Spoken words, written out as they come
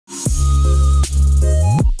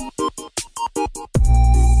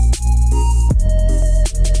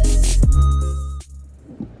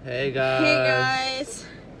Hey guys. Hey guys.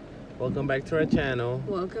 Welcome back to our channel.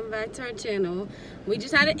 Welcome back to our channel. We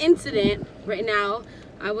just had an incident right now.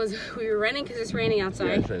 We were running because it's raining outside.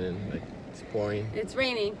 Yeah, it's raining. Like, it's pouring. It's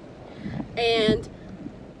raining. And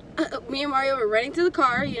me and Mario were running to the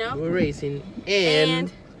car, you know. We're racing. And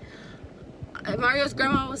Mario's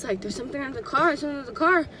grandma was like, there's something in the car, something in the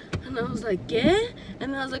car. And I was like, yeah?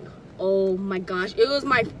 And I was like, oh my gosh, it was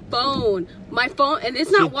my phone. My phone, and it's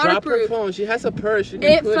not waterproof. She dropped her phone. She has a purse.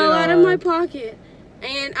 It fell out of my pocket.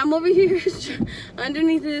 And I'm over here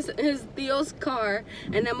underneath his Theo's car,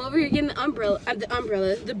 and I'm over here getting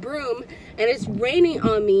the broom, and it's raining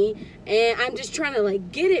on me, and I'm just trying to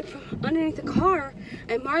like get it from underneath the car,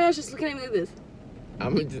 and Mario's just looking at me like this.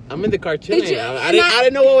 I'm in the car chilling. I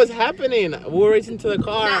didn't know what was happening. We were racing to the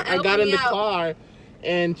car. I got in the car,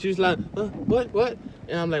 and she was like, what?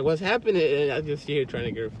 And I'm like, what's happening? And I just see her trying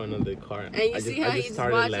to get her phone on the car. And you see how he's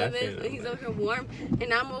watching this, and he's over here warm,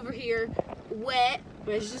 and I'm over here wet.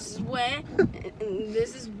 It's just wet, and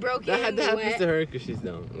this is broken. That happens to her because she's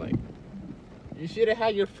dumb. Like, you should have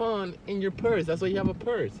had your phone in your purse. That's why you have a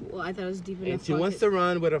purse. Well, I thought it was deep enough. And she wants to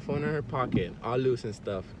run with her phone in her pocket, all loose and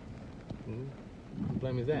stuff. What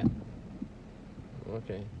blame is that?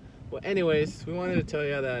 Okay. Well, anyways, we wanted to tell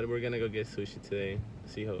you that we're gonna go get sushi today.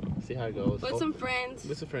 See how it goes. With some friends.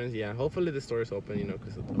 With some friends, yeah. Hopefully the store is open, you know,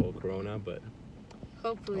 because of the whole corona, but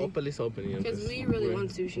hopefully it's open, you know. Because we really want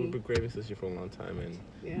sushi. We've been craving sushi for a long time, and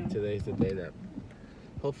yeah, today's the day that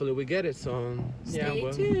hopefully we get it. So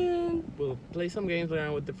Stay tuned. We'll play some games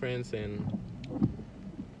around with the friends, and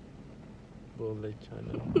we'll let you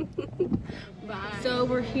know. Bye. So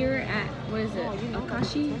we're here at, what is it?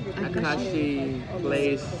 Akashi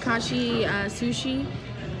place. Akashi Sushi.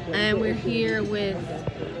 And we're here with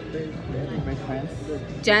My friends.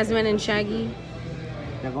 Jasmine and Shaggy.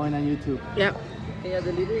 They're going on YouTube. Yep.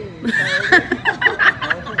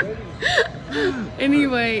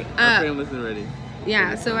 Anyway, our friend wasn't ready.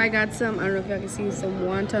 Yeah, so I got some, I don't know if y'all can see, some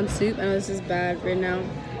wonton soup. I know this is bad right now.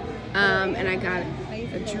 And I got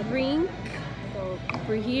a drink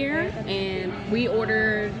over here, and we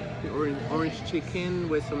ordered orange chicken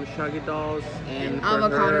with some shaggy dolls and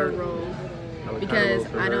avocado roll. Because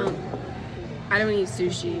I don't eat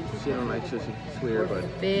sushi. She don't like sushi. It's weird, but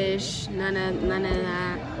fish, none of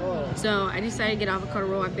that. So I decided to get avocado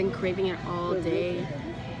roll. I've been craving it all day.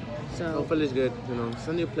 So hopefully it's good. You know, it's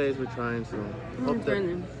a new place we're trying, so hope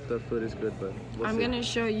the food is good. But I'm gonna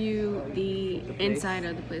show you the inside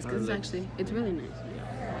of the place because it's really nice.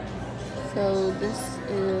 So this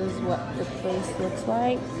is what the place looks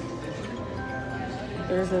like.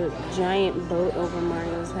 There's a giant boat over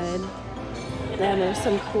Mario's head. And there's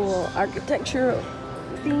some cool architectural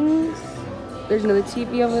things. There's another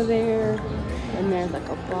TV over there, and there's like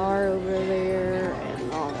a bar over there,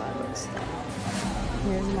 and all that good stuff.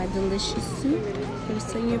 Here's my delicious soup I was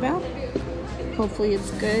telling you about. Hopefully it's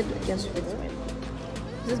good. Guess what it's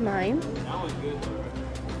with. This is mine.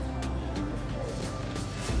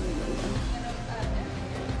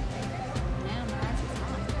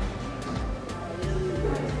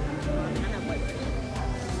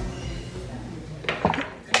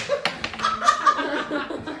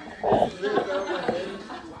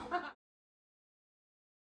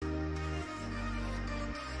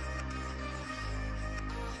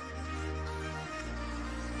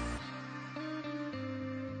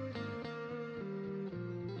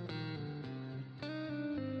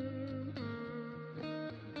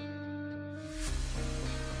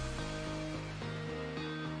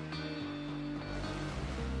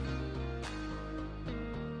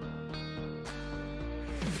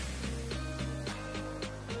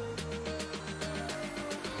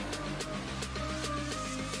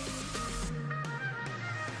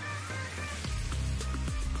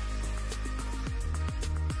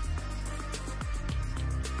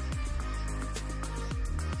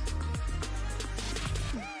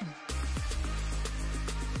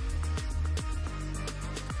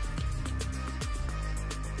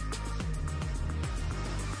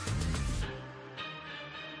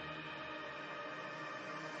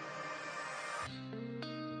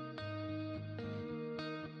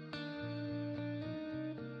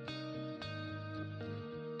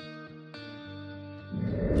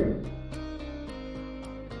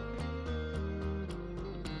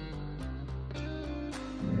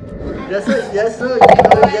 Yes, sir. Yes, sir.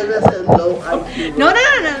 That's a low IQ.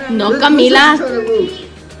 No, Camila.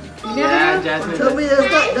 Yeah, Jasmine. Tell me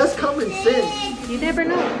that's common sense. You never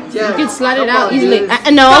know. Yeah. You can slide it out easily.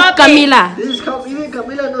 No, Stop Camila. This is even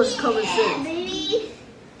Camila knows common sense.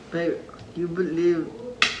 Babe, you believe?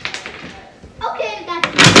 Okay,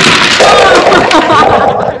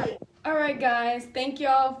 All right, guys. friends, thank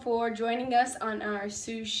y'all for joining us on our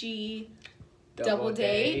sushi double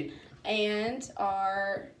date and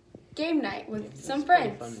our game night with some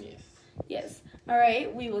friends. Fun, yes. Yes. All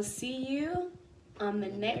right. We will see you on the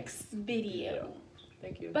next video.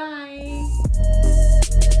 Thank you. Bye.